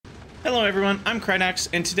Hello everyone, I'm Krydax,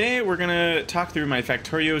 and today we're gonna talk through my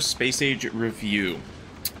Factorio Space Age review.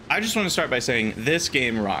 I just want to start by saying this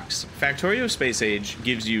game rocks. Factorio Space Age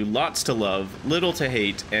gives you lots to love, little to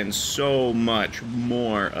hate, and so much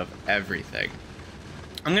more of everything.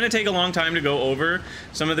 I'm going to take a long time to go over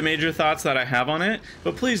some of the major thoughts that I have on it,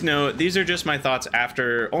 but please note, these are just my thoughts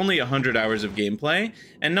after only 100 hours of gameplay,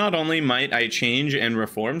 and not only might I change and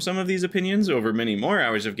reform some of these opinions over many more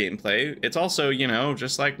hours of gameplay, it's also, you know,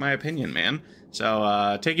 just like my opinion, man.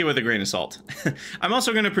 So take it with a grain of salt. I'm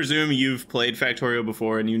also going to presume you've played Factorio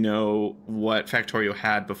before and you know what Factorio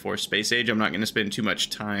had before Space Age. I'm not going to spend too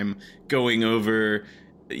much time going over,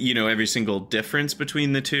 you know, every single difference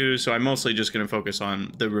between the two, so I'm mostly just going to focus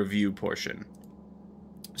on the review portion.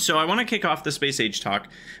 So I want to kick off the Space Age talk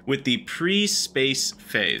with the pre-space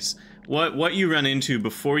phase, what you run into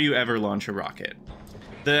before you ever launch a rocket.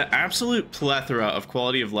 The absolute plethora of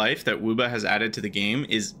quality of life that Wooba has added to the game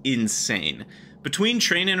is insane. Between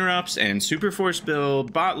train interrupts and super force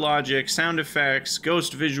build, bot logic, sound effects,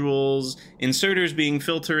 ghost visuals, inserters being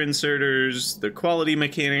filter inserters, the quality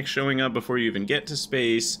mechanics showing up before you even get to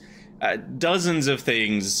space, dozens of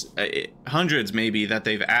things, hundreds maybe, that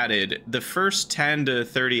they've added. The first 10 to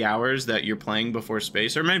 30 hours that you're playing before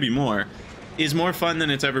space, or maybe more, is more fun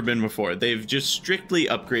than it's ever been before. They've just strictly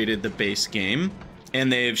upgraded the base game, and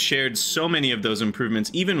they've shared so many of those improvements,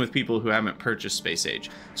 even with people who haven't purchased Space Age.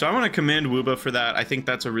 So I want to commend Wooba for that. I think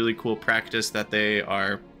that's a really cool practice that they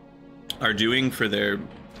are doing for their,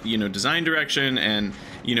 you know, design direction, and,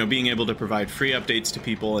 you know, being able to provide free updates to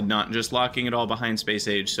people and not just locking it all behind Space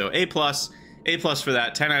Age. So A+, for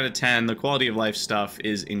that, 10 out of 10. The quality of life stuff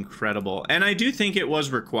is incredible. And I do think it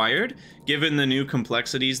was required, given the new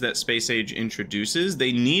complexities that Space Age introduces.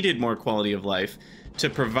 They needed more quality of life to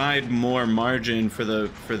provide more margin for the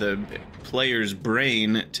player's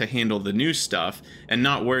brain to handle the new stuff and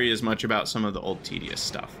not worry as much about some of the old tedious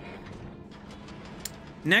stuff.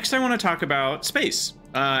 Next, I want to talk about space.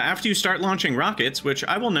 After you start launching rockets, which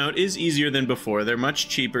I will note is easier than before, they're much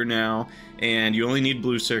cheaper now, and you only need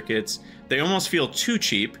blue circuits. They almost feel too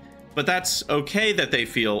cheap, but that's okay that they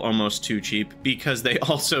feel almost too cheap because they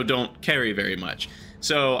also don't carry very much.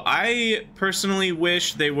 So I personally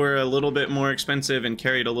wish they were a little bit more expensive and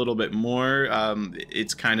carried a little bit more.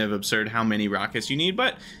 It's kind of absurd how many rockets you need,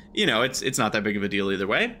 but, you know, it's not that big of a deal either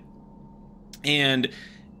way. And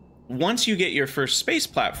once you get your first space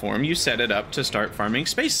platform, you set it up to start farming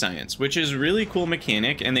space science, which is a really cool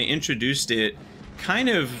mechanic, and they introduced it kind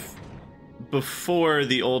of before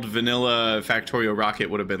the old vanilla Factorio rocket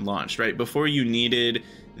would have been launched, right? Before you needed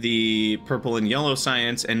the purple and yellow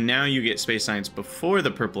science, and now you get space science before the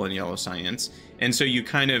purple and yellow science, and so you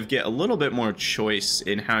kind of get a little bit more choice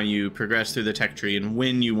in how you progress through the tech tree and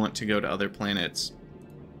when you want to go to other planets.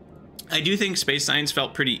 I do think space science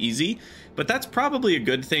felt pretty easy, but that's probably a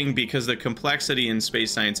good thing because the complexity in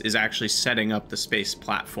space science is actually setting up the space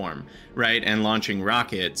platform, right, and launching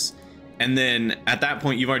rockets. And then at that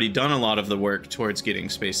point, you've already done a lot of the work towards getting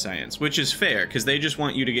space science, which is fair because they just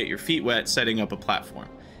want you to get your feet wet setting up a platform.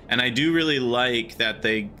 And I do really like that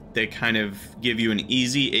they kind of give you an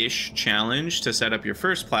easy-ish challenge to set up your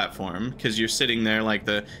first platform, because you're sitting there like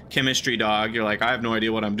the chemistry dog. You're like, I have no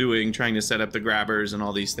idea what I'm doing, trying to set up the grabbers and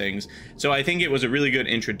all these things. So I think it was a really good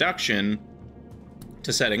introduction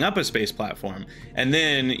to setting up a space platform. And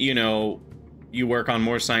then, you know, you work on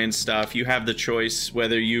more science stuff. You have the choice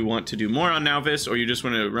whether you want to do more on Nauvis or you just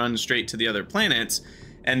want to run straight to the other planets.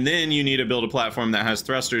 And then you need to build a platform that has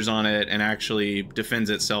thrusters on it and actually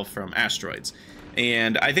defends itself from asteroids.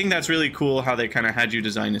 And I think that's really cool how they kind of had you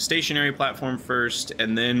design a stationary platform first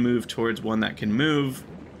and then move towards one that can move.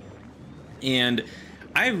 And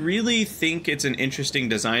I really think it's an interesting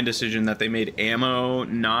design decision that they made ammo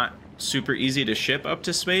not super easy to ship up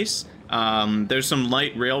to space. There's some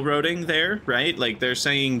light railroading there, right? Like, they're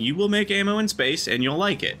saying you will make ammo in space and you'll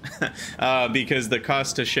like it because the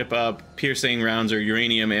cost to ship up piercing rounds or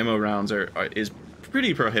uranium ammo rounds is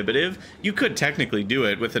pretty prohibitive. You could technically do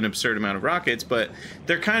it with an absurd amount of rockets, but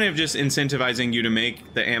they're kind of just incentivizing you to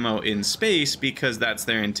make the ammo in space because that's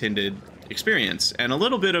their intended experience. And a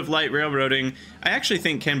little bit of light railroading I actually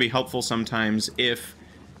think can be helpful sometimes if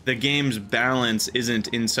the game's balance isn't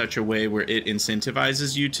in such a way where it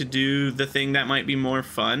incentivizes you to do the thing that might be more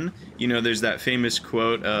fun. You know, there's that famous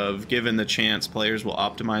quote of, given the chance, players will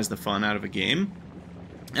optimize the fun out of a game.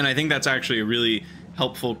 And I think that's actually a really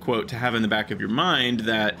helpful quote to have in the back of your mind,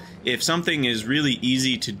 that if something is really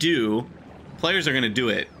easy to do, players are going to do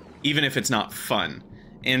it, even if it's not fun.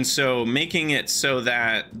 And so making it so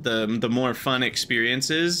that the more fun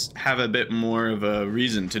experiences have a bit more of a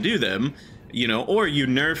reason to do them you know, or you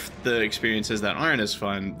nerf the experiences that aren't as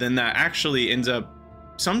fun, then that actually ends up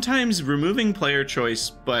sometimes removing player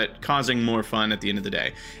choice but causing more fun at the end of the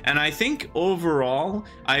day. And I think overall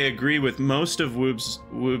I agree with most of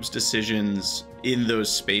Woob's decisions in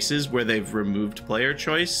those spaces where they've removed player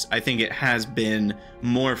choice. I think it has been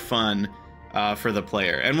more fun for the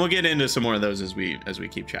player, and we'll get into some more of those as we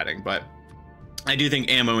keep chatting, but I do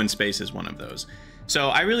think ammo in space is one of those. So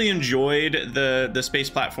I really enjoyed the space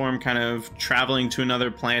platform, kind of traveling to another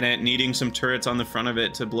planet, needing some turrets on the front of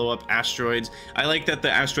it to blow up asteroids. I like that the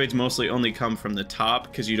asteroids mostly only come from the top,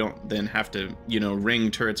 because you don't then have to, you know, ring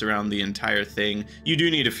turrets around the entire thing. You do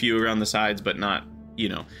need a few around the sides, but not, you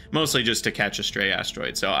know, mostly just to catch a stray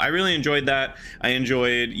asteroid. So I really enjoyed that. I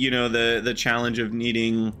enjoyed, you know, the challenge of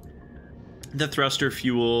needing the thruster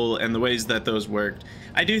fuel and the ways that those worked.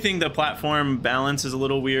 I do think the platform balance is a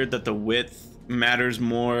little weird, that the width matters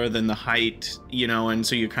more than the height, you know, and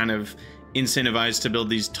so you kind of incentivized to build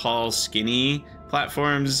these tall, skinny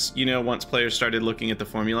platforms, you know, once players started looking at the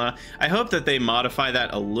formula. I hope that they modify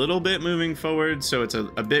that a little bit moving forward, so it's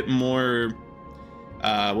a bit more,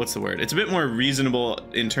 what's the word? It's a bit more reasonable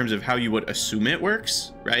in terms of how you would assume it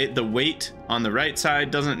works, right? The weight on the right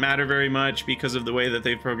side doesn't matter very much because of the way that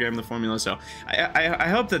they've programmed the formula, so I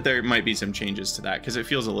hope that there might be some changes to that, because it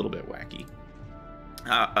feels a little bit wacky.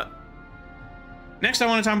 Next, I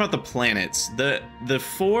want to talk about the planets. The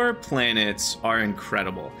 4 planets are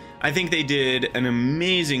incredible. I think they did an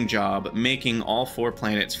amazing job making all 4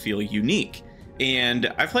 planets feel unique.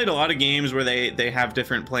 And I've played a lot of games where they have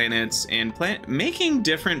different planets, and making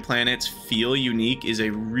different planets feel unique is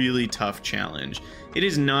a really tough challenge. It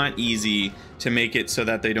is not easy to make it so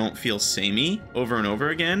that they don't feel samey over and over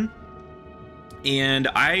again. And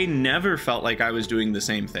I never felt like I was doing the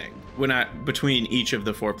same thing between each of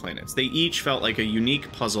the 4 planets. They each felt like a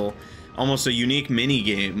unique puzzle, almost a unique mini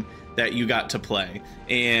game that you got to play.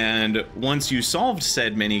 And once you solved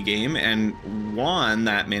said mini game and won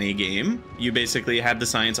that mini game, you basically had the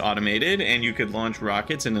science automated, and you could launch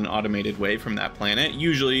rockets in an automated way from that planet.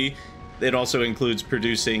 Usually it also includes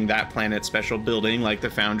producing that planet's special building, like the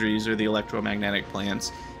foundries or the electromagnetic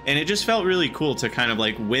plants. And it just felt really cool to kind of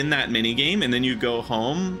like win that mini game, and then you go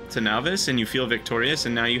home to Nauvis and you feel victorious,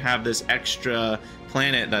 and now you have this extra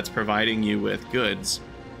planet that's providing you with goods.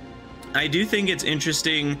 I do think it's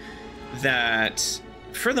interesting that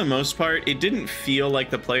for the most part, it didn't feel like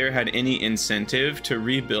the player had any incentive to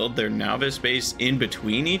rebuild their Nauvis base in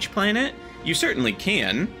between each planet. You certainly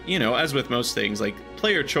can, you know, as with most things, like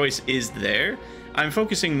player choice is there. I'm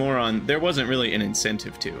focusing more on there wasn't really an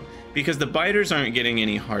incentive to, because the biters aren't getting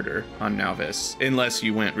any harder on Nauvis unless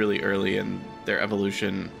you went really early and their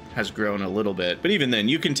evolution has grown a little bit. But even then,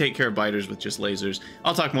 you can take care of biters with just lasers.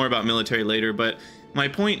 I'll talk more about military later, but my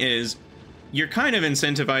point is you're kind of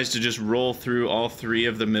incentivized to just roll through all 3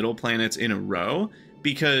 of the middle planets in a row,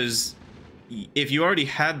 because if you already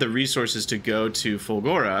had the resources to go to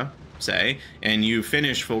Fulgora, say, and you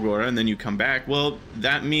finish Fulgora and then you come back, well,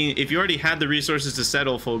 that means if you already had the resources to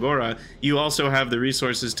settle Fulgora, you also have the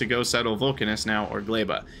resources to go settle Vulcanus now, or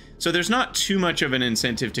Gleba. So there's not too much of an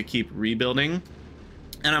incentive to keep rebuilding,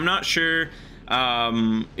 and I'm not sure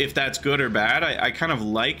if that's good or bad. I kind of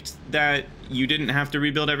liked that you didn't have to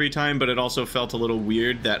rebuild every time, but it also felt a little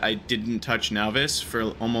weird that I didn't touch Nauvis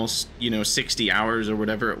for almost, you know, 60 hours or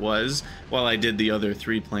whatever it was while I did the other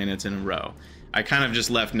 3 planets in a row. I kind of just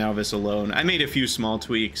left Nauvis alone. I made a few small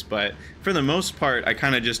tweaks, but for the most part, I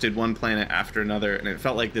kind of just did one planet after another, and it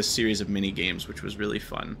felt like this series of mini games, which was really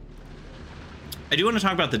fun. I do want to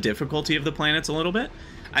talk about the difficulty of the planets a little bit.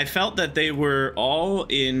 I felt that they were all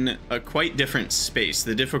in a quite different space.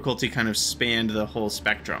 The difficulty kind of spanned the whole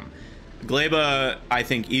spectrum. Gleba, I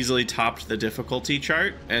think, easily topped the difficulty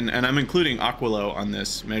chart, and I'm including Aquilo on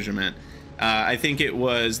this measurement. I think it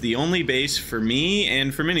was the only base for me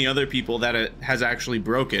and for many other people that it has actually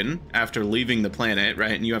broken after leaving the planet,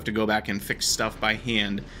 right? And you have to go back and fix stuff by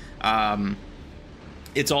hand.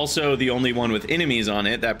 It's also the only one with enemies on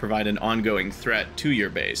it that provide an ongoing threat to your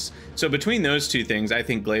base. So between those 2 things, I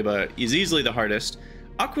think Gleba is easily the hardest.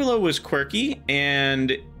 Aquilo was quirky,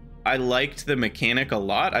 and I liked the mechanic a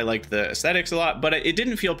lot. I liked the aesthetics a lot, but it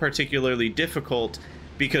didn't feel particularly difficult,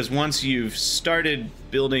 because once you've started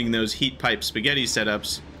building those heat pipe spaghetti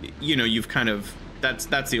setups, you know, you've kind of,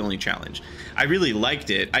 that's the only challenge. I really liked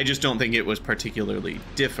it. I just don't think it was particularly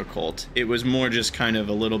difficult. It was more just kind of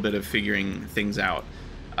a little bit of figuring things out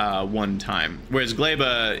one time. Whereas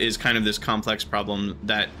Gleba is kind of this complex problem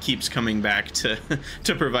that keeps coming back to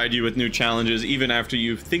to provide you with new challenges even after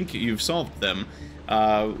you think you've solved them.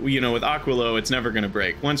 You know, with Aquilo, it's never going to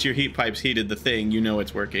break. Once your heat pipe's heated the thing, you know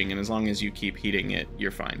it's working, and as long as you keep heating it,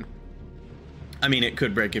 you're fine. I mean, it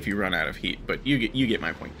could break if you run out of heat, but you get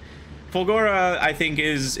my point. Fulgora, I think,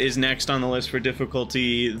 is next on the list for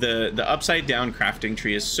difficulty. The upside down crafting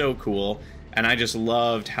tree is so cool, and I just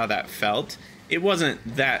loved how that felt. It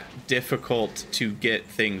wasn't that difficult to get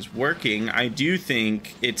things working. I do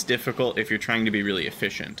think it's difficult if you're trying to be really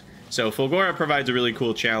efficient. So Fulgora provides a really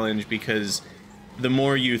cool challenge because the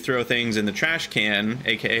more you throw things in the trash can,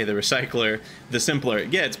 aka the recycler, the simpler it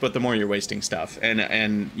gets, but the more you're wasting stuff.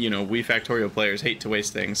 And you know, we Factorio players hate to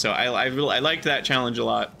waste things, so I liked that challenge a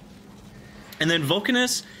lot. And then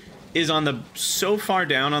Vulcanus is so far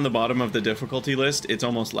down on the bottom of the difficulty list, it's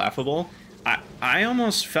almost laughable. I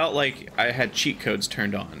almost felt like I had cheat codes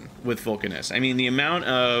turned on with Vulcanus. I mean, the amount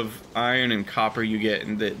of iron and copper you get,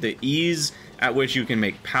 and the ease at which you can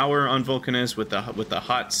make power on Vulcanus with the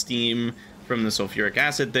hot steam from the sulfuric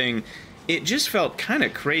acid thing, it just felt kind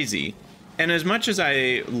of crazy. And as much as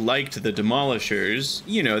I liked the demolishers,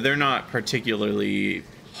 you know, they're not particularly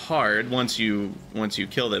hard. Once you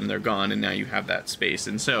kill them, they're gone, and now you have that space,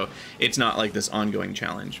 and so it's not like this ongoing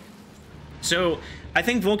challenge. So I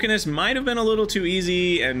think Vulcanus might have been a little too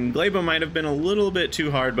easy, and Gleba might have been a little bit too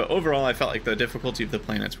hard, but overall I felt like the difficulty of the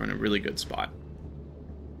planets were in a really good spot.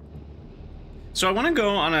 So I want to go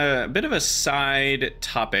on a bit of a side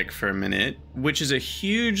topic for a minute, which is a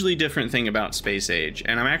hugely different thing about Space Age,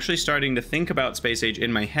 and I'm actually starting to think about Space Age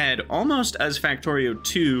in my head almost as Factorio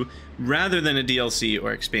 2 rather than a DLC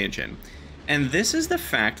or expansion. And this is the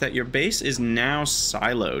fact that your base is now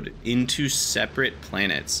siloed into separate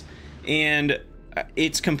planets. And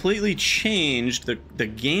it's completely changed the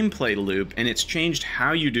gameplay loop, and it's changed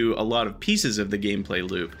how you do a lot of pieces of the gameplay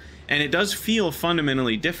loop. And it does feel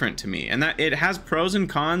fundamentally different to me. And that it has pros and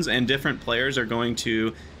cons, and different players are going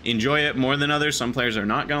to enjoy it more than others. Some players are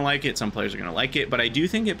not going to like it, some players are going to like it, but I do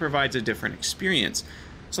think it provides a different experience.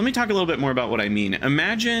 So let me talk a little bit more about what I mean.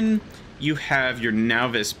 Imagine you have your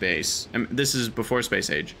Nauvis base. This is before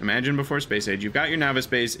Space Age. Imagine before Space Age. You've got your Nauvis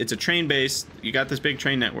base. It's a train base. You got this big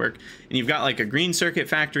train network, and you've got like a green circuit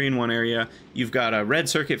factory in one area. You've got a red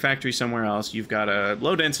circuit factory somewhere else. You've got a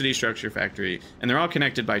low density structure factory, and they're all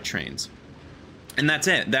connected by trains. And that's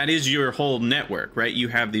it. That is your whole network, right? You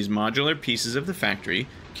have these modular pieces of the factory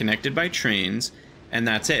connected by trains, and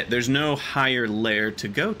that's it. There's no higher layer to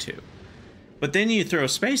go to. But then you throw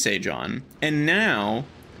Space Age on, and now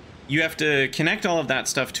you have to connect all of that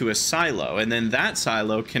stuff to a silo, and then that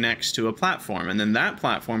silo connects to a platform, and then that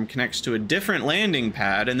platform connects to a different landing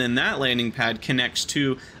pad, and then that landing pad connects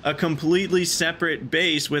to a completely separate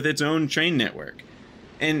base with its own train network.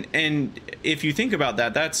 And if you think about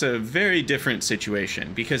that, that's a very different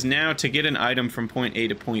situation, because now to get an item from point A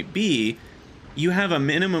to point B, you have a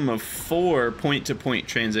minimum of 4 point-to-point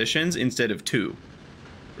transitions instead of 2,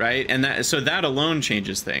 right? And so that alone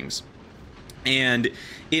changes things. And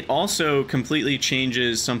it also completely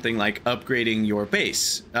changes something like upgrading your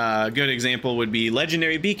base. A good example would be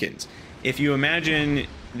legendary beacons. If you imagine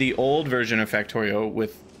the old version of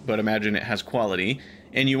Factorio, but imagine it has quality,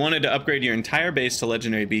 and you wanted to upgrade your entire base to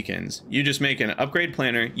legendary beacons, you just make an upgrade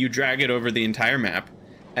planner, you drag it over the entire map,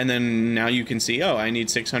 and then now you can see, oh, I need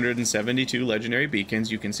 672 legendary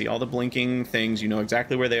beacons. You can see all the blinking things. You know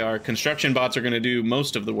exactly where they are. Construction bots are going to do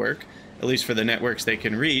most of the work, at least for the networks they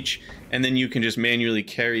can reach. And then you can just manually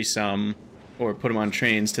carry some or put them on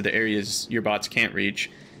trains to the areas your bots can't reach.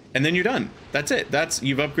 And then you're done. That's it.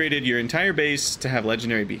 You've upgraded your entire base to have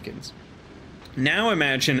legendary beacons. Now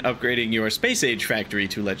imagine upgrading your Space Age factory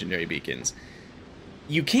to legendary beacons.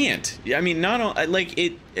 You can't. I mean,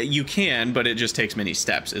 you can, but it just takes many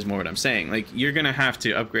steps, is more what I'm saying. Like, you're gonna have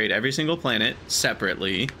to upgrade every single planet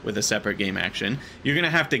separately with a separate game action. You're gonna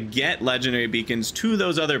have to get legendary beacons to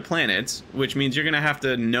those other planets, which means you're gonna have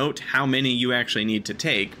to note how many you actually need to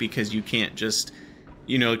take, because you can't just,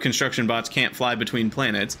 you know, construction bots can't fly between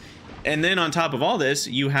planets. And then on top of all this,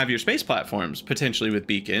 you have your space platforms, potentially with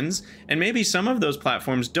beacons, and maybe some of those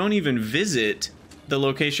platforms don't even visit the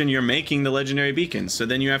location you're making the legendary beacons, so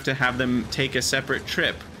then you have to have them take a separate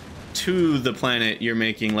trip to the planet you're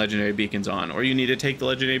making legendary beacons on, or you need to take the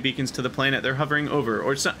legendary beacons to the planet they're hovering over,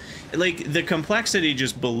 or so, like, the complexity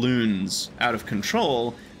just balloons out of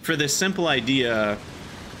control for this simple idea,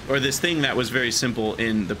 or this thing that was very simple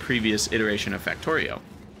in the previous iteration of Factorio.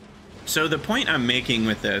 So the point I'm making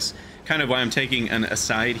with this, kind of why I'm taking an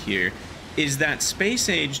aside here, is that Space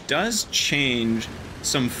Age does change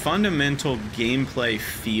some fundamental gameplay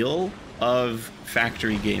feel of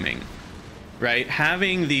factory gaming, right?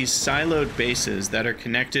 Having these siloed bases that are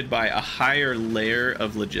connected by a higher layer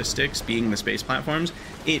of logistics, being the space platforms,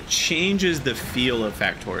 it changes the feel of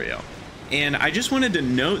Factorio. And I just wanted to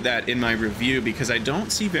note that in my review, because I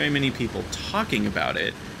don't see very many people talking about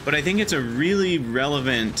it. but I think it's a really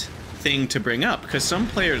relevant thing to bring up because some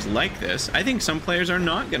players like this. I think some players are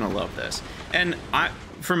not going to love this. And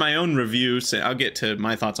for my own review, I'll get to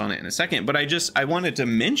my thoughts on it in a second, but I wanted to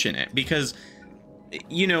mention it because,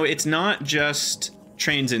 you know, it's not just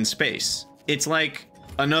trains in space. It's like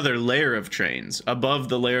another layer of trains above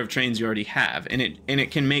the layer of trains you already have, and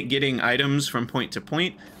it can make getting items from point to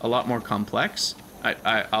point a lot more complex.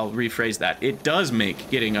 I'll rephrase that. It does make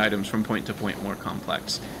getting items from point to point more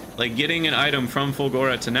complex. Like, getting an item from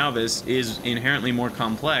Fulgora to Nauvis is inherently more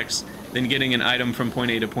complex than getting an item from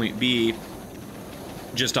point A to point B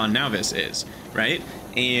just on Nauvis is, right?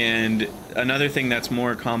 And another thing that's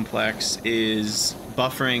more complex is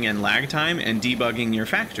buffering and lag time and debugging your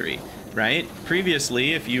factory, right?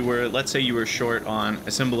 Previously, if you were, let's say you were short on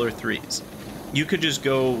assembler 3s, you could just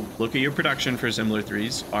go look at your production for assembler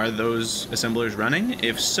 3s. Are those assemblers running?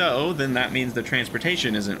 If so, then that means the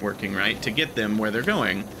transportation isn't working right to get them where they're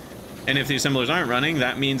going. And if the assemblers aren't running,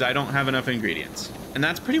 that means I don't have enough ingredients. And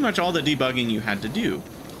that's pretty much all the debugging you had to do.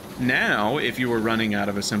 Now, if you were running out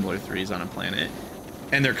of assembler 3s on a planet,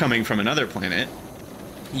 and they're coming from another planet,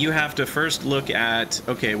 you have to first look at,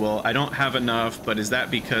 okay, well, I don't have enough, but is that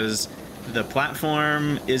because the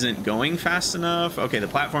platform isn't going fast enough? Okay, the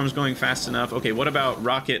platform's going fast enough. Okay, what about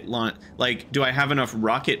rocket launch? Like, do I have enough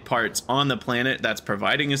rocket parts on the planet that's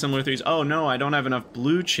providing assembler 3s? Oh no, I don't have enough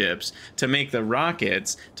blue chips to make the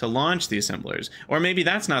rockets to launch the assemblers. Or maybe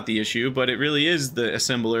that's not the issue, but it really is the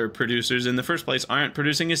assembler producers in the first place aren't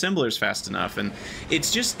producing assemblers fast enough. And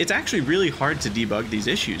it's actually really hard to debug these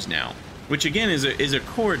issues now, which again is a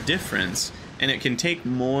core difference. And it can take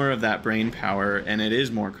more of that brain power, and it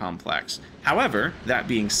is more complex. However, that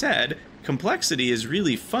being said, complexity is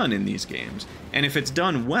really fun in these games. And if it's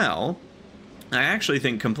done well, I actually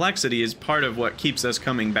think complexity is part of what keeps us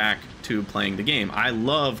coming back to playing the game. I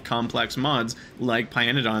love complex mods like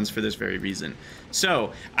Pyanodons for this very reason.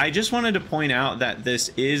 So, I just wanted to point out that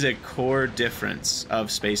this is a core difference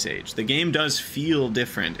of Space Age. The game does feel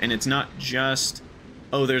different, and it's not just,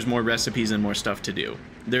 oh, there's more recipes and more stuff to do.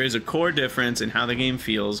 There is a core difference in how the game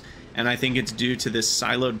feels, and I think it's due to this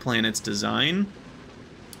siloed planet's design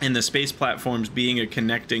and the space platforms being a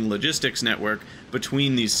connecting logistics network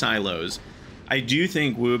between these silos. I do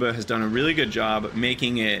think Wooba has done a really good job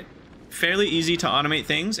making it fairly easy to automate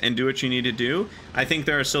things and do what you need to do. I think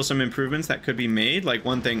there are still some improvements that could be made. Like,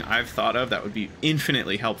 one thing I've thought of that would be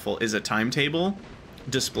infinitely helpful is a timetable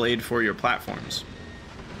displayed for your platforms,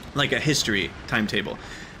 like a history timetable.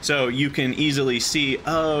 So you can easily see,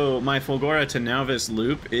 oh, my Fulgora to Nauvis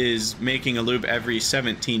loop is making a loop every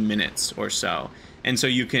 17 minutes or so. And so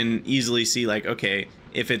you can easily see, like, okay,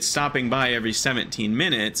 if it's stopping by every 17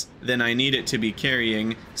 minutes, then I need it to be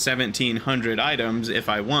carrying 1,700 items if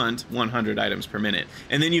I want 100 items per minute.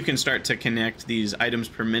 And then you can start to connect these items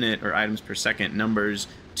per minute or items per second numbers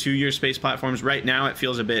to your space platforms. Right now it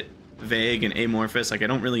feels a bit vague and amorphous. Like, I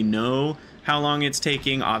don't really know how long it's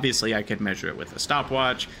taking. Obviously, I could measure it with a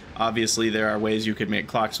stopwatch. Obviously, there are ways you could make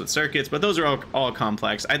clocks with circuits, but those are all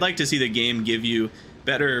complex. I'd like to see the game give you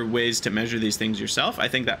better ways to measure these things yourself. I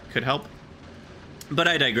think that could help. But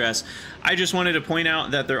I digress. I just wanted to point out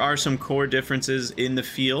that there are some core differences in the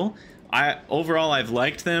feel. Overall, I've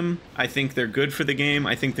liked them. I think they're good for the game.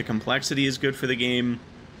 I think the complexity is good for the game.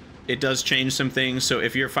 It does change some things, so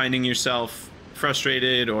if you're finding yourself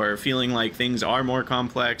frustrated or feeling like things are more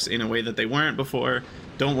complex in a way that they weren't before,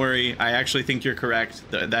 don't worry. I actually think you're correct.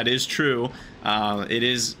 That is true. It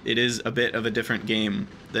is a bit of a different game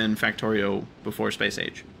than Factorio before Space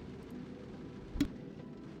Age.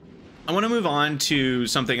 I want to move on to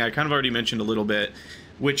something I kind of already mentioned a little bit,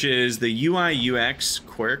 which is the UI UX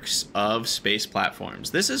quirks of space platforms.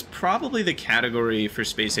 This is probably the category for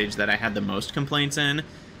Space Age that I had the most complaints in.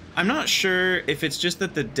 I'm not sure if it's just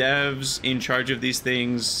that the devs in charge of these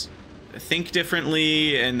things think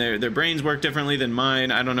differently and their brains work differently than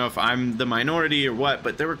mine. I don't know if I'm the minority or what,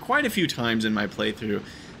 but there were quite a few times in my playthrough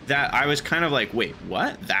that I was kind of like, wait,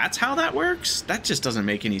 what? That's how that works? That just doesn't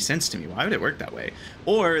make any sense to me. Why would it work that way?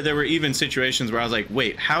 Or there were even situations where I was like,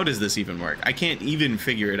 wait, how does this even work? I can't even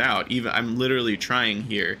figure it out. I'm literally trying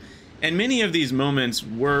here. And many of these moments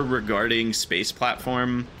were regarding space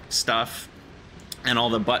platform stuff and all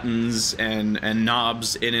the buttons and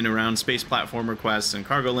knobs in and around space platform requests and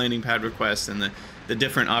cargo landing pad requests and the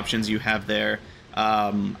different options you have there.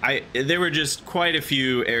 There were just quite a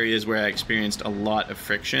few areas where I experienced a lot of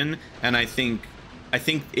friction, and I think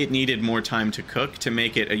it needed more time to cook to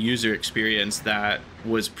make it a user experience that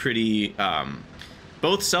was pretty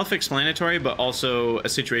both self-explanatory, but also a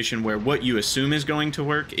situation where what you assume is going to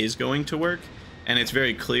work, and it's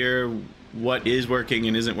very clear what is working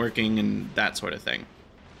and isn't working and that sort of thing.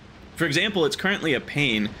 For example, it's currently a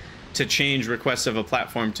pain to change requests of a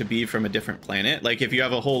platform to be from a different planet. Like if you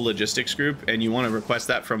have a whole logistics group and you want to request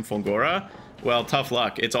that from Fulgora, well, tough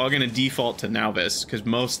luck. It's all going to default to Nauvis, because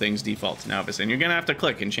most things default to Nauvis, and you're going to have to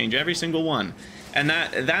click and change every single one. And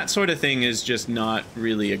that sort of thing is just not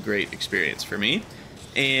really a great experience for me.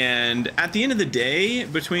 And at the end of the day,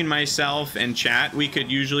 between myself and chat, we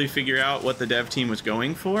could usually figure out what the dev team was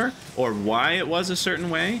going for or why it was a certain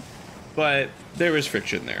way, but there was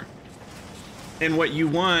friction there. And what you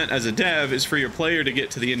want as a dev is for your player to get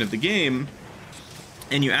to the end of the game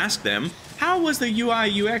and you ask them, how was the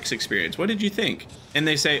UI UX experience? What did you think? And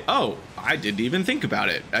they say, oh, I didn't even think about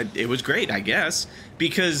it. It was great, I guess,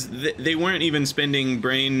 because they weren't even spending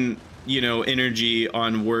brain, energy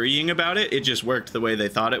on worrying about it. It just worked the way they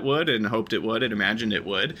thought it would and hoped it would and imagined it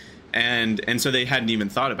would. And so they hadn't even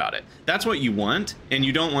thought about it. That's what you want. And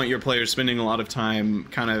you don't want your players spending a lot of time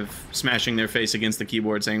kind of smashing their face against the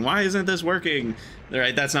keyboard saying, why isn't this working?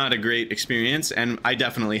 Right? That's not a great experience. And I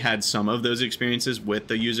definitely had some of those experiences with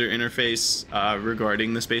the user interface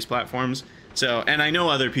regarding the space platforms. So, and I know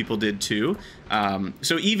other people did too.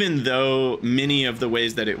 So even though many of the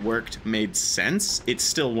ways that it worked made sense, it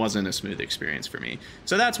still wasn't a smooth experience for me.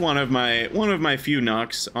 So that's one of my few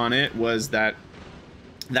knocks on it, was that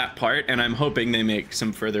part, and I'm hoping they make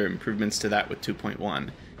some further improvements to that with 2.1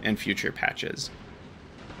 and future patches.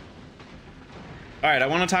 All right, I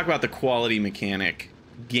want to talk about the quality mechanic,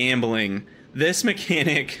 gambling. This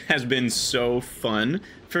mechanic has been so fun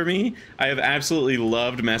for me. I have absolutely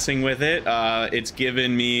loved messing with it. It's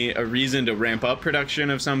given me a reason to ramp up production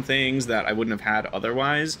of some things that I wouldn't have had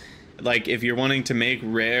otherwise. Like if you're wanting to make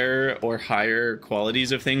rare or higher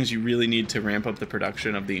qualities of things, you really need to ramp up the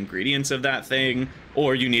production of the ingredients of that thing,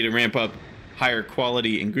 or you need to ramp up higher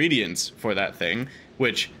quality ingredients for that thing,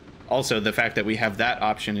 which also the fact that we have that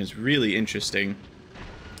option is really interesting.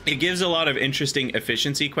 It gives a lot of interesting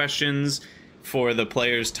efficiency questions for the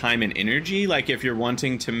player's time and energy. Like if you're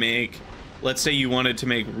wanting to make, let's say you wanted to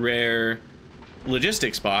make rare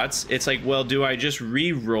logistic spots, it's like, well, do I just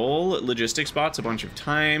re-roll logistic spots a bunch of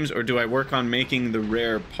times, or do I work on making the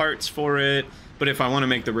rare parts for it? But if I want to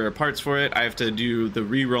make the rare parts for it, I have to do the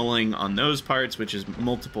re-rolling on those parts, which is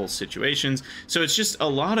multiple situations. So it's just a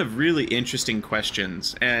lot of really interesting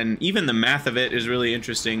questions, and even the math of it is really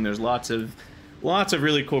interesting. There's lots of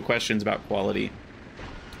really cool questions about quality.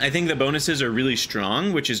 I think the bonuses are really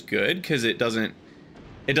strong, which is good, because it doesn't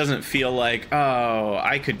feel like, oh,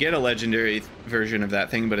 I could get a legendary version of that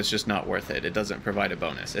thing, but it's just not worth it. It doesn't provide a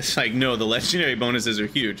bonus. It's like, no, the legendary bonuses are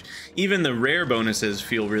huge. Even the rare bonuses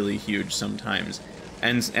feel really huge sometimes.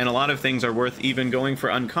 And a lot of things are worth even going for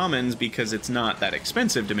uncommons because it's not that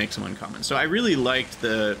expensive to make some uncommons. So I really liked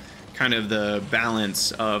the kind of the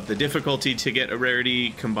balance of the difficulty to get a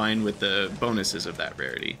rarity combined with the bonuses of that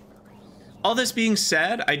rarity. All this being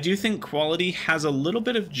said, I do think quality has a little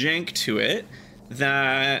bit of jank to it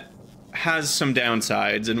that has some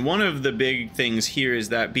downsides, and one of the big things here is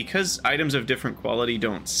that because items of different quality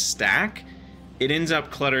don't stack, it ends up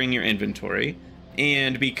cluttering your inventory.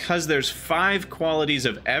 And because there's 5 qualities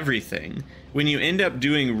of everything, when you end up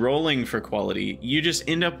doing rolling for quality, you just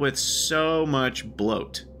end up with so much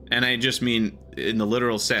bloat. And I just mean in the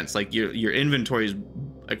literal sense, like your inventory's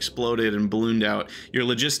exploded and ballooned out. Your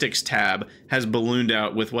logistics tab has ballooned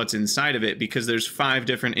out with what's inside of it because there's 5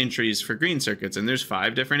 different entries for green circuits and there's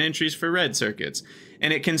 5 different entries for red circuits.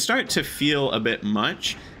 And it can start to feel a bit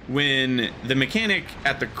much when the mechanic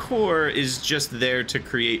at the core is just there to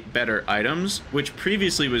create better items, which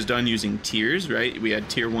previously was done using tiers, right? We had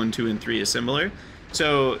tier 1, 2, and 3 assembler.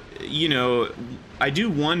 So, I do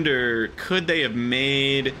wonder, could they have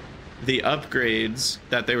made the upgrades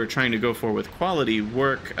that they were trying to go for with quality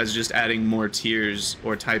work as just adding more tiers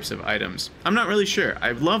or types of items? I'm not really sure.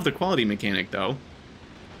 I love the quality mechanic though.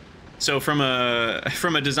 So from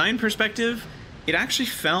a design perspective, it actually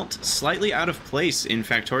felt slightly out of place in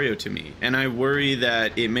Factorio to me, and I worry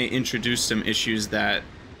that it may introduce some issues that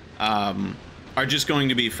are just going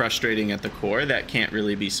to be frustrating at the core that can't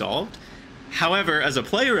really be solved. However, as a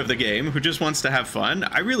player of the game who just wants to have fun,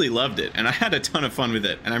 I really loved it, and I had a ton of fun with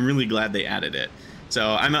it, and I'm really glad they added it.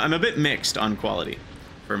 So I'm a bit mixed on quality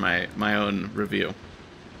for my own review.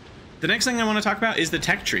 The next thing I want to talk about is the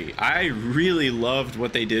tech tree. I really loved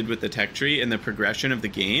what they did with the tech tree and the progression of the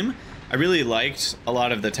game. I really liked a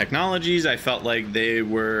lot of the technologies. I felt like they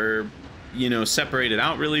were, separated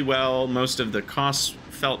out really well. Most of the costs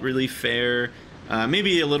felt really fair.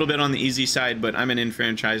 Maybe a little bit on the easy side, but I'm an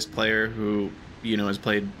enfranchised player who, has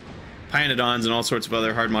played Pionodons and all sorts of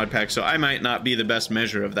other hard mod packs, so I might not be the best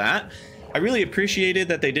measure of that. I really appreciated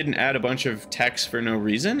that they didn't add a bunch of techs for no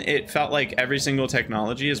reason. It felt like every single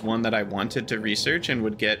technology is one that I wanted to research and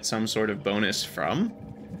would get some sort of bonus from.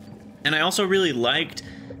 And I also really liked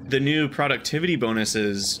the new productivity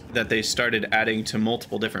bonuses that they started adding to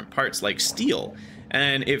multiple different parts, like steel.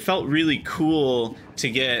 And it felt really cool to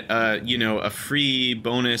get, you know, a free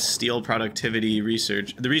bonus steel productivity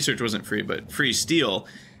research. The research wasn't free, but free steel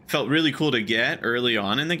felt really cool to get early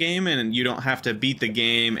on in the game, and you don't have to beat the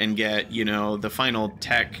game and get, you know, the final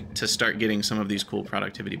tech to start getting some of these cool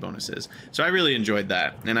productivity bonuses. So I really enjoyed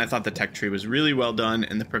that, and I thought the tech tree was really well done,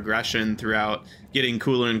 and the progression throughout getting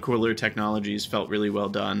cooler and cooler technologies felt really well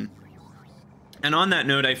done. And on that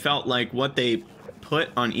note, I felt like what they put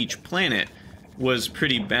on each planet was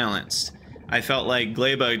pretty balanced. I felt like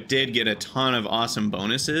Gleba did get a ton of awesome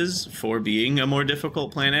bonuses for being a more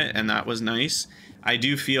difficult planet, and that was nice. I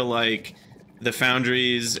do feel like the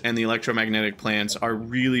foundries and the electromagnetic plants are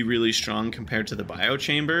really, really strong compared to the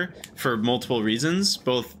biochamber for multiple reasons.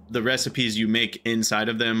 Both the recipes you make inside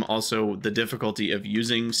of them, also the difficulty of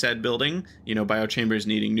using said building. You know, biochambers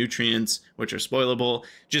needing nutrients, which are spoilable,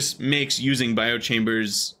 just makes using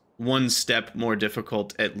biochambers one step more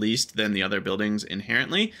difficult, at least, than the other buildings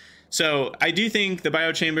inherently. So I do think the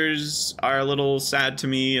biochambers are a little sad to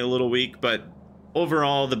me, a little weak, but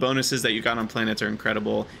overall, the bonuses that you got on planets are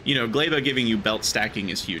incredible. You know, Gleba giving you belt stacking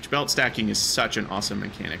is huge. Belt stacking is such an awesome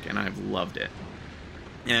mechanic, and I've loved it.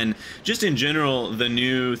 And just in general, the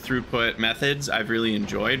new throughput methods I've really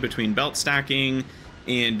enjoyed, between belt stacking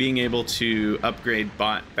and being able to upgrade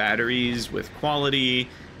bot batteries with quality,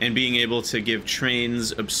 and being able to give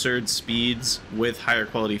trains absurd speeds with higher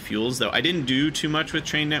quality fuels. Though I didn't do too much with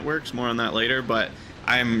train networks, more on that later, but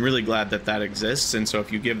I'm really glad that that exists. And so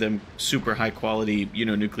if you give them super high quality, you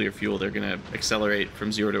know, nuclear fuel, they're going to accelerate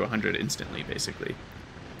from 0 to 100 instantly, basically.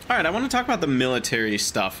 All right, I want to talk about the military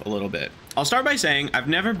stuff a little bit. I'll start by saying I've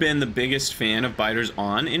never been the biggest fan of biters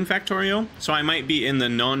on in Factorio, so I might be in the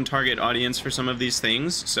non-target audience for some of these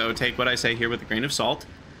things, so take what I say here with a grain of salt.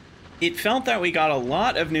 It felt that we got a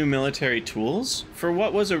lot of new military tools for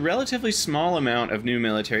what was a relatively small amount of new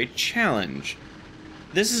military challenge.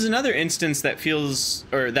 This is another instance that feels,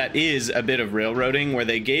 or that is, a bit of railroading, where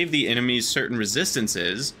they gave the enemies certain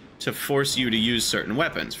resistances to force you to use certain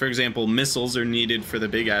weapons. For example, missiles are needed for the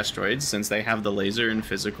big asteroids since they have the laser and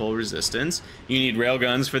physical resistance. You need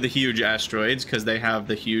railguns for the huge asteroids because they have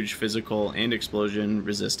the huge physical and explosion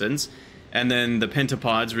resistance. And then the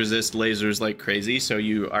pentapods resist lasers like crazy, so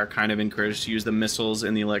you are kind of encouraged to use the missiles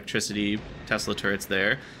and the electricity Tesla turrets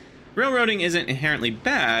there. Railroading isn't inherently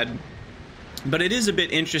bad, but it is a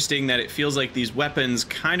bit interesting that it feels like these weapons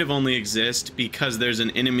kind of only exist because there's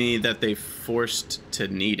an enemy that they forced to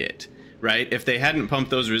need it, right? If they hadn't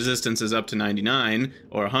pumped those resistances up to 99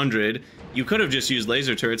 or 100, you could have just used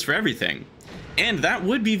laser turrets for everything. And that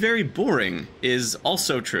would be very boring, is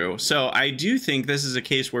also true. So I do think this is a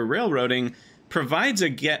case where railroading provides a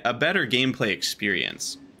better gameplay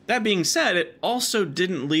experience. That being said, it also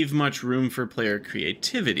didn't leave much room for player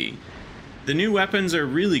creativity. The new weapons are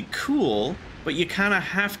really cool, but you kind of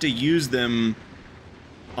have to use them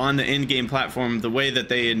on the in-game platform the way that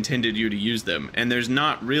they intended you to use them. And there's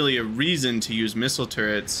not really a reason to use missile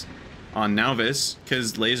turrets on Nauvis,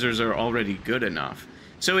 because lasers are already good enough.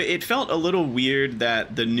 So it felt a little weird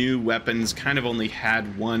that the new weapons kind of only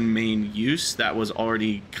had one main use that was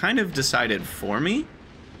already kind of decided for me.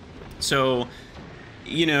 So,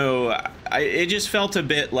 you know, it just felt a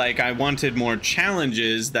bit like I wanted more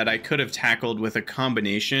challenges that I could have tackled with a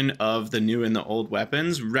combination of the new and the old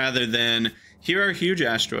weapons, rather than, here are huge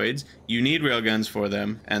asteroids, you need railguns for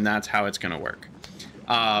them, and that's how it's going to work.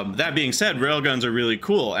 That being said, railguns are really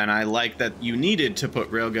cool, and I like that you needed to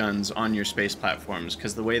put railguns on your space platforms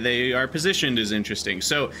because the way they are positioned is interesting.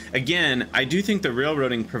 So again, I do think the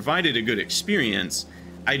railroading provided a good experience.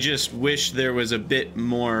 I just wish there was a bit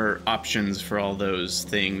more options for all those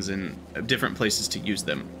things and different places to use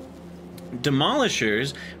them.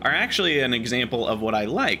 Demolishers are actually an example of what I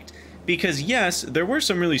liked, because yes, there were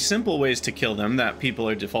some really simple ways to kill them that people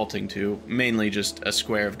are defaulting to, mainly just a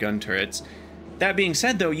square of gun turrets. That being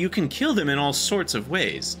said, though, you can kill them in all sorts of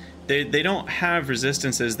ways. They don't have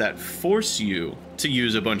resistances that force you to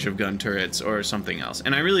use a bunch of gun turrets or something else.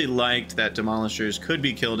 And I really liked that demolishers could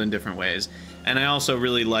be killed in different ways. And I also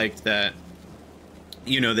really liked that,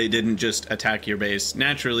 you know, they didn't just attack your base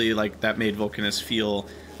naturally. Like, that made Vulcanus feel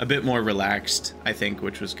a bit more relaxed, I think,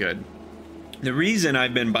 which was good. The reason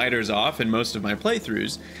I've been biters off in most of my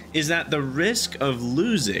playthroughs is that the risk of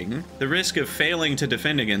losing, the risk of failing to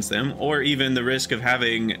defend against them, or even the risk of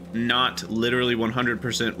having not literally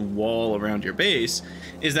 100% wall around your base,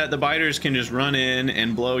 is that the biters can just run in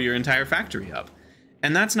and blow your entire factory up.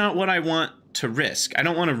 And that's not what I want to risk. I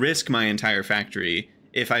don't want to risk my entire factory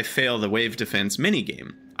if I fail the wave defense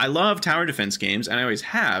minigame. I love tower defense games, and I always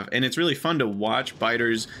have, and it's really fun to watch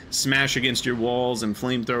biters smash against your walls and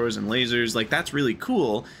flamethrowers and lasers. Like, that's really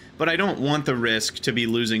cool, but I don't want the risk to be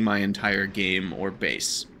losing my entire game or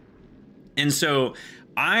base. And so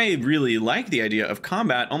I really like the idea of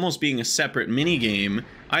combat almost being a separate minigame,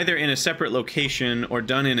 either in a separate location or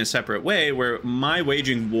done in a separate way, where my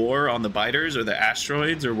waging war on the biters or the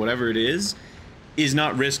asteroids or whatever it is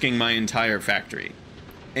not risking my entire factory.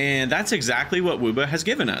 And that's exactly what Wooba has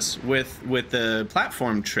given us. With the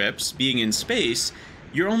platform trips being in space,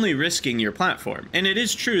 you're only risking your platform. And it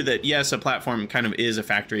is true that, yes, a platform kind of is a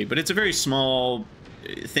factory, but it's a very small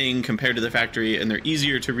thing compared to the factory, and they're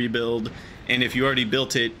easier to rebuild. And if you already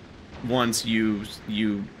built it once, you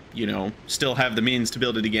know, still have the means to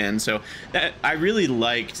build it again. So that, I really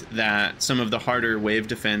liked that some of the harder wave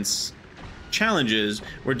defense challenges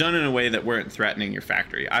were done in a way that weren't threatening your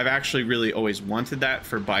factory. I've actually really always wanted that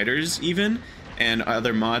for biters even, and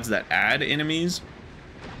other mods that add enemies.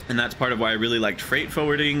 And that's part of why I really liked freight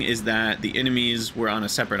forwarding, is that the enemies were on a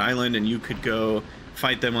separate island and you could go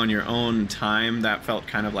fight them on your own time. That felt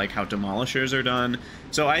kind of like how demolishers are done.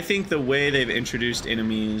 So I think the way they've introduced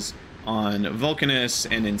enemies on Vulcanus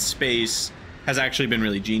and in space has actually been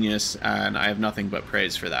really genius, and I have nothing but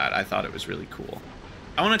praise for that. I thought it was really cool.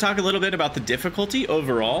 I want to talk a little bit about the difficulty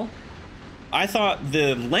overall. I thought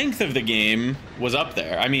the length of the game was up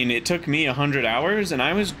there. I mean, it took me 100 hours, and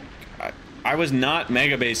I was not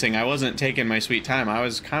mega basing. I wasn't taking my sweet time. I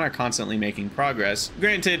was kind of constantly making progress.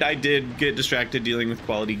 Granted, I did get distracted dealing with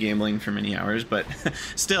quality gambling for many hours, but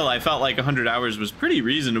still, I felt like 100 hours was pretty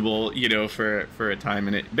reasonable, you know, for a time.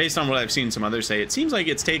 And it, based on what I've seen some others say, it seems like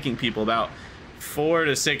it's taking people about 4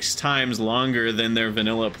 to 6 times longer than their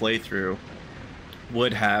vanilla playthrough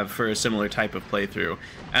would have for a similar type of playthrough.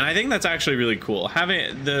 And I think that's actually really cool.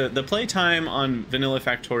 Having the playtime on vanilla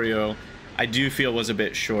Factorio, I do feel was a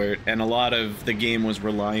bit short, and a lot of the game was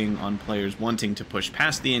relying on players wanting to push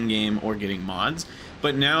past the end game or getting mods.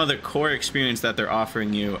 But now the core experience that they're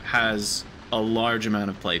offering you has a large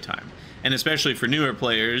amount of playtime. And especially for newer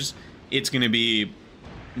players, it's going to be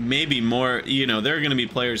maybe more, you know, there are going to be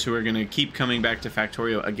players who are going to keep coming back to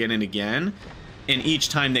Factorio again and again, and each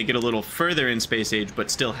time they get a little further in Space Age but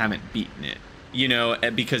still haven't beaten it. You know,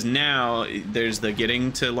 because now there's the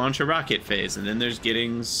getting to launch a rocket phase, and then there's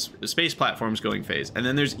getting space platforms going phase, and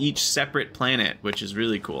then there's each separate planet, which is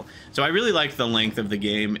really cool. So I really liked the length of the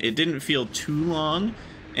game. It didn't feel too long,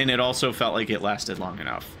 and it also felt like it lasted long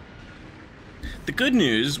enough. The good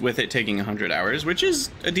news with it taking 100 hours, which is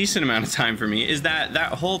a decent amount of time for me, is that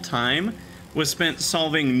that whole time was spent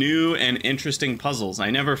solving new and interesting puzzles.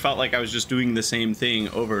 I never felt like I was just doing the same thing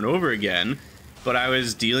over and over again, but I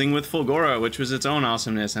was dealing with Fulgora, which was its own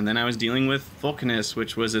awesomeness, and then I was dealing with Vulcanus,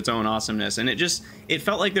 which was its own awesomeness, and it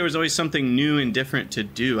felt like there was always something new and different to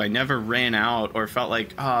do. I never ran out or felt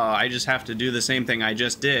like, oh, I just have to do the same thing I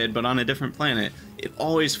just did, but on a different planet. It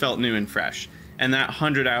always felt new and fresh. And that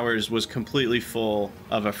 100 hours was completely full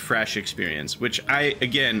of a fresh experience, which I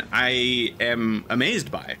am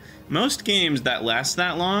amazed by. Most games that last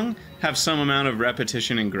that long have some amount of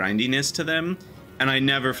repetition and grindiness to them, and I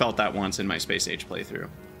never felt that once in my Space Age playthrough.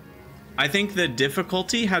 I think the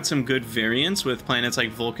difficulty had some good variance, with planets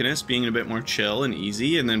like Vulcanus being a bit more chill and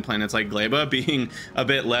easy, and then planets like Gleba being a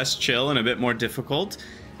bit less chill and a bit more difficult.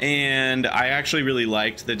 And I actually really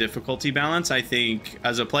liked the difficulty balance. I think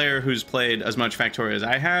as a player who's played as much Factorio as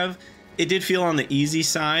I have, it did feel on the easy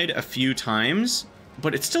side a few times,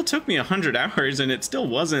 but it still took me 100 hours and it still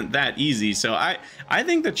wasn't that easy. So I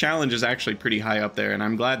think the challenge is actually pretty high up there, and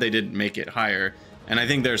I'm glad they didn't make it higher. And I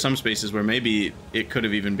think there are some spaces where maybe it could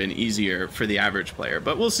have even been easier for the average player,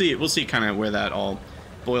 but we'll see kind of where that all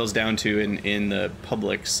boils down to in the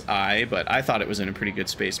public's eye. But I thought it was in a pretty good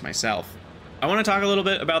space myself. I want to talk a little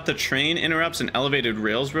bit about the train interrupts and elevated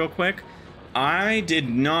rails real quick. I did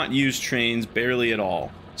not use trains barely at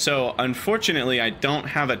all. So unfortunately, I don't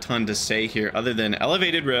have a ton to say here other than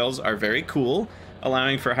elevated rails are very cool,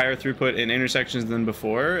 allowing for higher throughput in intersections than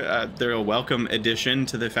before. They're a welcome addition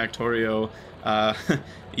to the Factorio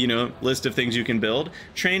you know, list of things you can build.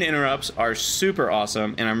 Train interrupts are super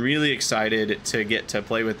awesome, and I'm really excited to get to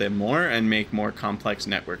play with them more and make more complex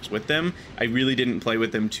networks with them. I really didn't play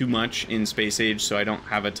with them too much in Space Age, so I don't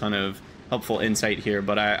have a ton of helpful insight here,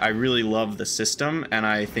 but I really love the system, and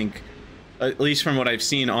I think at least from what I've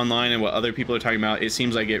seen online and what other people are talking about, it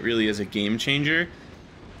seems like it really is a game changer.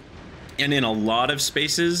 And in a lot of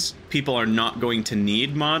spaces, people are not going to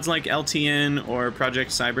need mods like LTN or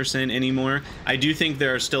Project Cybersyn anymore. I do think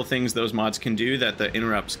there are still things those mods can do that the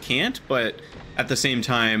interrupts can't, but at the same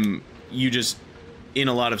time, you just, in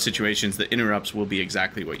a lot of situations, the interrupts will be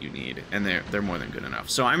exactly what you need, and they're more than good enough.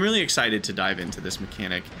 So I'm really excited to dive into this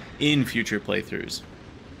mechanic in future playthroughs.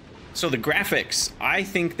 So the graphics, I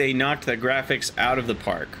think they knocked the graphics out of the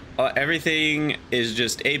park. Everything is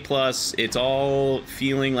just A+. It's all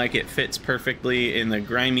feeling like it fits perfectly in the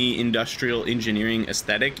grimy industrial engineering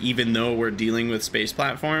aesthetic, even though we're dealing with space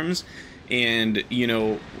platforms and, you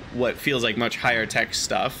know, what feels like much higher tech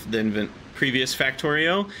stuff than the previous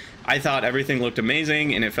Factorio. I thought everything looked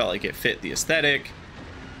amazing and it felt like it fit the aesthetic.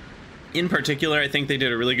 In particular, I think they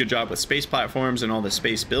did a really good job with space platforms and all the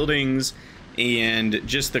space buildings, and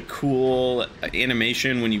just the cool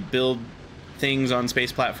animation when you build things on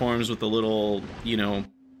space platforms with the little, you know,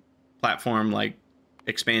 platform like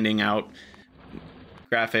expanding out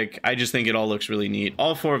graphic. I just think it all looks really neat.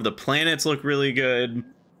 All 4 of the planets look really good.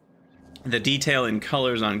 The detail and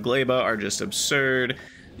colors on Gleba are just absurd.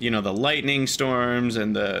 You know, the lightning storms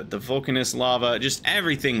and the volcanous lava, just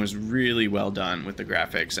everything was really well done with the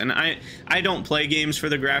graphics. And I don't play games for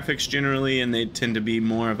the graphics generally, and they tend to be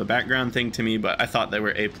more of a background thing to me, but I thought they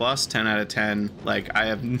were A+, 10 out of 10. Like, I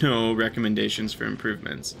have no recommendations for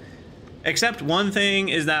improvements. Except one thing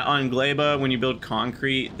is that on Gleba, when you build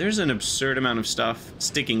concrete, there's an absurd amount of stuff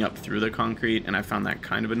sticking up through the concrete, and I found that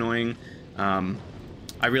kind of annoying.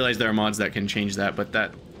 I realize there are mods that can change that, but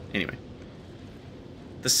that, anyway.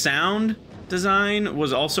 The sound design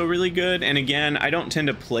was also really good, and again, I don't tend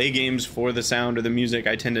to play games for the sound or the music.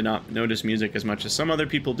 I tend to not notice music as much as some other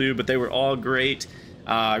people do, but they were all great.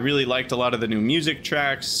 I really liked a lot of the new music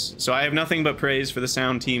tracks, so I have nothing but praise for the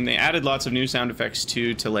sound team. They added lots of new sound effects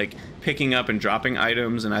too, to like picking up and dropping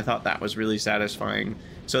items, and I thought that was really satisfying.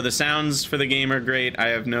 So the sounds for the game are great. I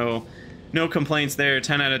have no complaints there.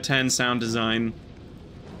 10 out of 10 sound design.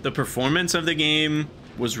 The performance of the game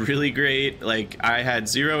was really great. Like, I had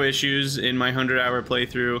 0 issues in my 100-hour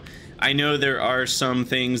playthrough. I know there are some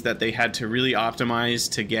things that they had to really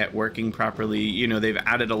optimize to get working properly. You know, they've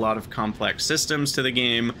added a lot of complex systems to the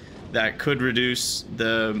game that could reduce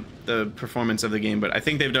the performance of the game, but I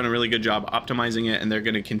think they've done a really good job optimizing it, and they're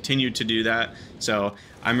going to continue to do that. So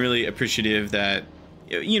I'm really appreciative that,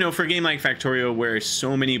 you know, for a game like Factorio, where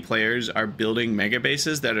so many players are building mega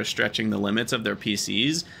bases that are stretching the limits of their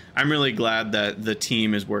PCs, I'm really glad that the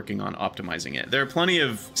team is working on optimizing it. There are plenty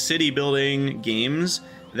of city building games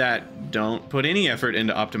that don't put any effort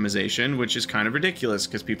into optimization, which is kind of ridiculous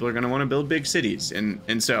because people are going to want to build big cities.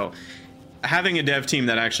 And so having a dev team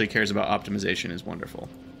that actually cares about optimization is wonderful.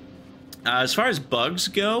 As far as bugs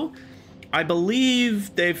go, I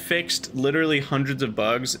believe they've fixed literally hundreds of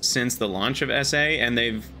bugs since the launch of SA, and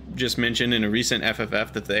they've just mentioned in a recent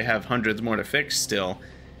FFF that they have hundreds more to fix still.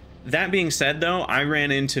 That being said, though, I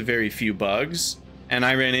ran into very few bugs, and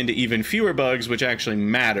I ran into even fewer bugs which actually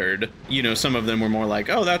mattered. You know, some of them were more like,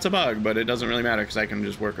 oh, that's a bug, but it doesn't really matter because I can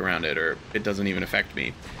just work around it, or it doesn't even affect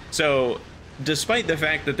me. So, despite the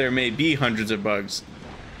fact that there may be hundreds of bugs,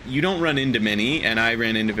 you don't run into many, and I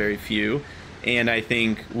ran into very few. And I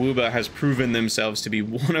think Wooba has proven themselves to be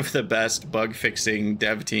one of the best bug-fixing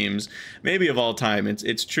dev teams, maybe of all time.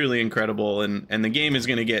 It's truly incredible, and the game is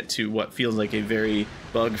going to get to what feels like a very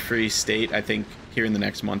bug-free state, I think, here in the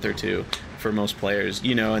next month or two for most players.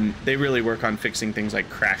 You know, and they really work on fixing things like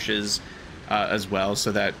crashes as well,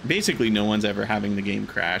 so that basically no one's ever having the game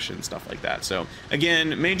crash and stuff like that. So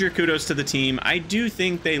again, major kudos to the team. I do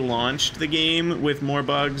think they launched the game with more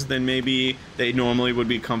bugs than maybe they normally would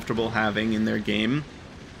be comfortable having in their game.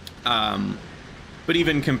 But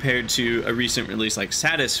even compared to a recent release like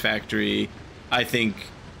Satisfactory, I think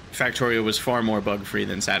Factorio was far more bug-free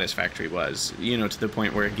than Satisfactory was, you know, to the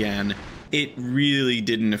point where, again, it really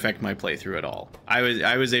didn't affect my playthrough at all.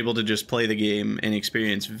 I was able to just play the game and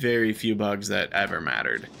experience very few bugs that ever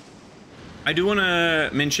mattered. I do want to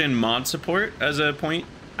mention mod support as a point.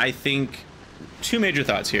 I think 2 major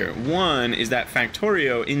thoughts here. One is that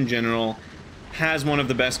Factorio, in general, has one of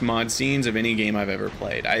the best mod scenes of any game I've ever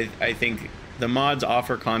played. I think the mods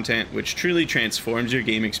offer content which truly transforms your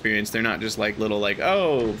game experience. They're not just like little like,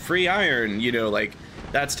 oh, free iron, you know, like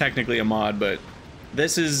that's technically a mod, but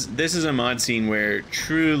this is a mod scene where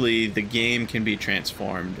truly the game can be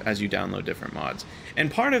transformed as you download different mods. And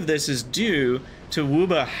part of this is due to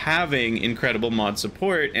Wooba having incredible mod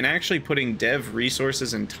support and actually putting dev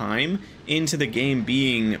resources and time into the game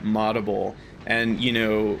being moddable. And, you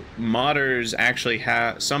know, modders actually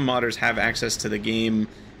have, some modders have access to the game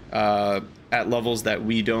at levels that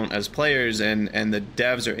we don't as players, and the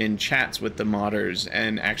devs are in chats with the modders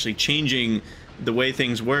and actually changing the way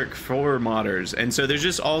things work for modders. And so there's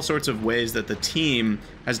just all sorts of ways that the team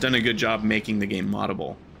has done a good job making the game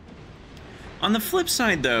moddable. On the flip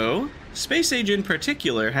side though, Space Age in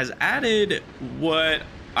particular has added what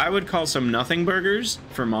I would call some nothing burgers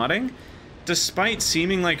for modding. Despite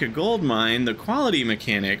seeming like a gold mine, the quality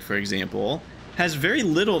mechanic, for example, has very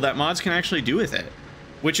little that mods can actually do with it,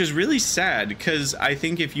 which is really sad, because I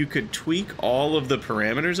think if you could tweak all of the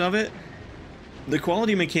parameters of it, the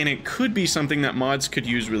quality mechanic could be something that mods could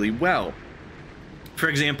use really well. For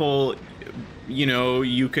example, you know,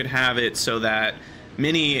 you could have it so that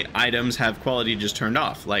many items have quality just turned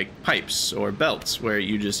off, like pipes or belts, where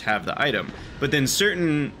you just have the item. But then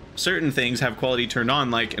certain things have quality turned on,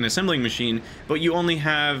 like an assembling machine, but you only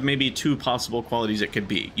have maybe 2 possible qualities it could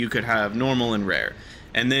be. You could have normal and rare.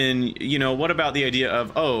 And then, you know, what about the idea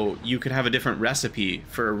of, oh, you could have a different recipe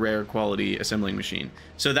for a rare quality assembling machine?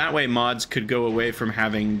 So that way mods could go away from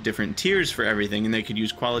having different tiers for everything, and they could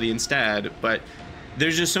use quality instead. But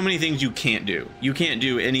there's just so many things you can't do. You can't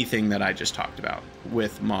do anything that I just talked about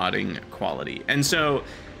with modding quality. And so,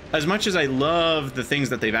 as much as I love the things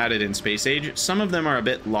that they've added in Space Age, some of them are a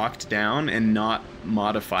bit locked down and not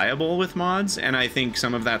modifiable with mods. And I think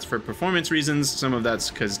some of that's for performance reasons, some of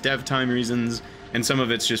that's because dev time reasons, and some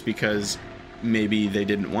of it's just because maybe they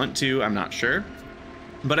didn't want to. I'm not sure.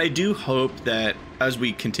 But I do hope that as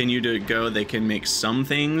we continue to go, they can make some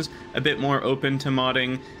things a bit more open to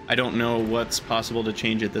modding. I don't know what's possible to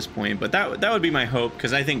change at this point, but that would be my hope,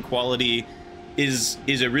 because I think quality is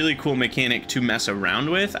a really cool mechanic to mess around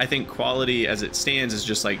with. I think quality as it stands is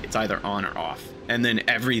just like, it's either on or off, and then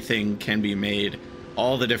everything can be made,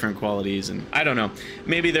 all the different qualities. And I don't know,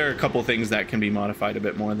 maybe there are a couple things that can be modified a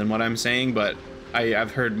bit more than what I'm saying, but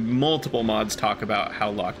I've heard multiple mods talk about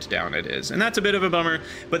how locked down it is, and that's a bit of a bummer.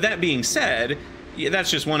 But that being said, yeah,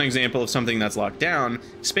 that's just one example of something that's locked down.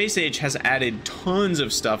 Space Age has added tons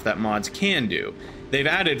of stuff that mods can do. They've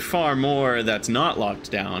added far more that's not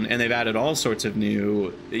locked down, and they've added all sorts of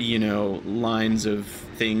new, you know, lines of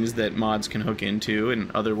things that mods can hook into,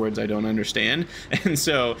 in other words I don't understand. And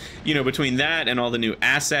so, you know, between that and all the new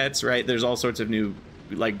assets, right, there's all sorts of new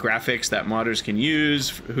like graphics that modders can use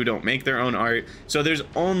who don't make their own art. So there's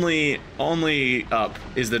only up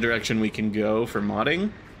is the direction we can go for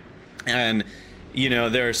modding. And you know,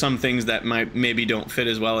 there are some things that maybe don't fit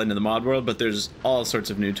as well into the mod world, but there's all sorts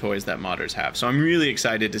of new toys that modders have. So I'm really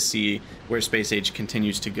excited to see where Space Age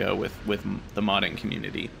continues to go with the modding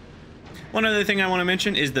community. One other thing I want to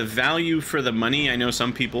mention is the value for the money. I know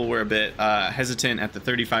some people were a bit hesitant at the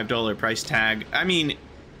 $35 price tag. I mean,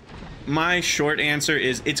 my short answer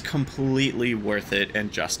is it's completely worth it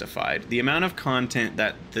and justified. The amount of content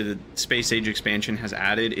that the Space Age expansion has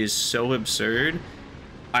added is so absurd.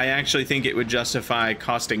 I actually think it would justify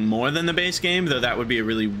costing more than the base game, though that would be a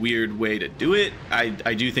really weird way to do it. I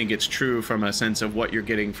do think it's true from a sense of what you're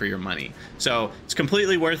getting for your money. So it's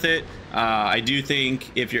completely worth it. I do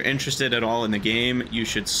think if you're interested at all in the game, you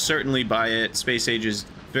should certainly buy it. Space Age is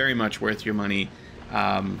very much worth your money.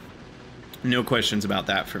 No questions about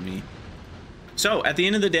that for me. So at the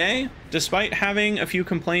end of the day, despite having a few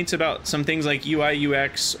complaints about some things like UI,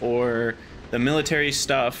 UX, or the military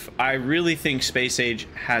stuff, I really think Space Age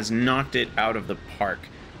has knocked it out of the park.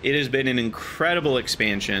 It has been an incredible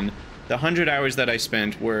expansion. The 100 hours that I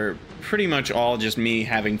spent were pretty much all just me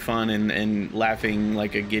having fun and laughing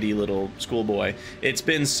like a giddy little schoolboy. It's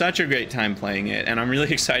been such a great time playing it, and I'm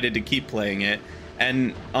really excited to keep playing it.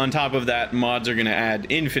 And on top of that, mods are going to add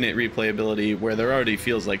infinite replayability where there already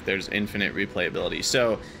feels like there's infinite replayability.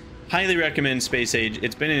 So highly recommend Space Age.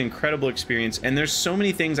 It's been an incredible experience, and there's so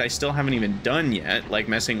many things I still haven't even done yet, like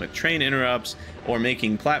messing with train interrupts or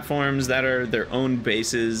making platforms that are their own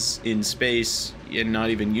bases in space and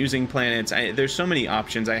not even using planets. There's so many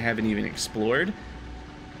options I haven't even explored,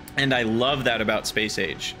 and I love that about Space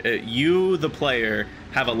Age. You, the player,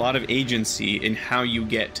 have a lot of agency in how you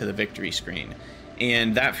get to the victory screen,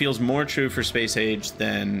 and that feels more true for Space Age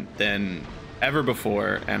than ever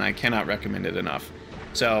before, and I cannot recommend it enough.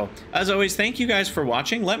 So, as always, thank you guys for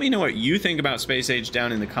watching. Let me know what you think about Space Age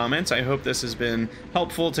down in the comments. I hope this has been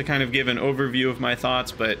helpful to kind of give an overview of my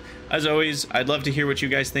thoughts, but as always, I'd love to hear what you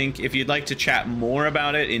guys think. If you'd like to chat more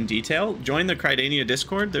about it in detail, join the Crydania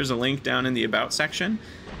Discord. There's a link down in the About section.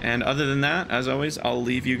 And other than that, as always, I'll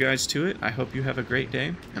leave you guys to it. I hope you have a great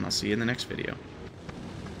day, and I'll see you in the next video.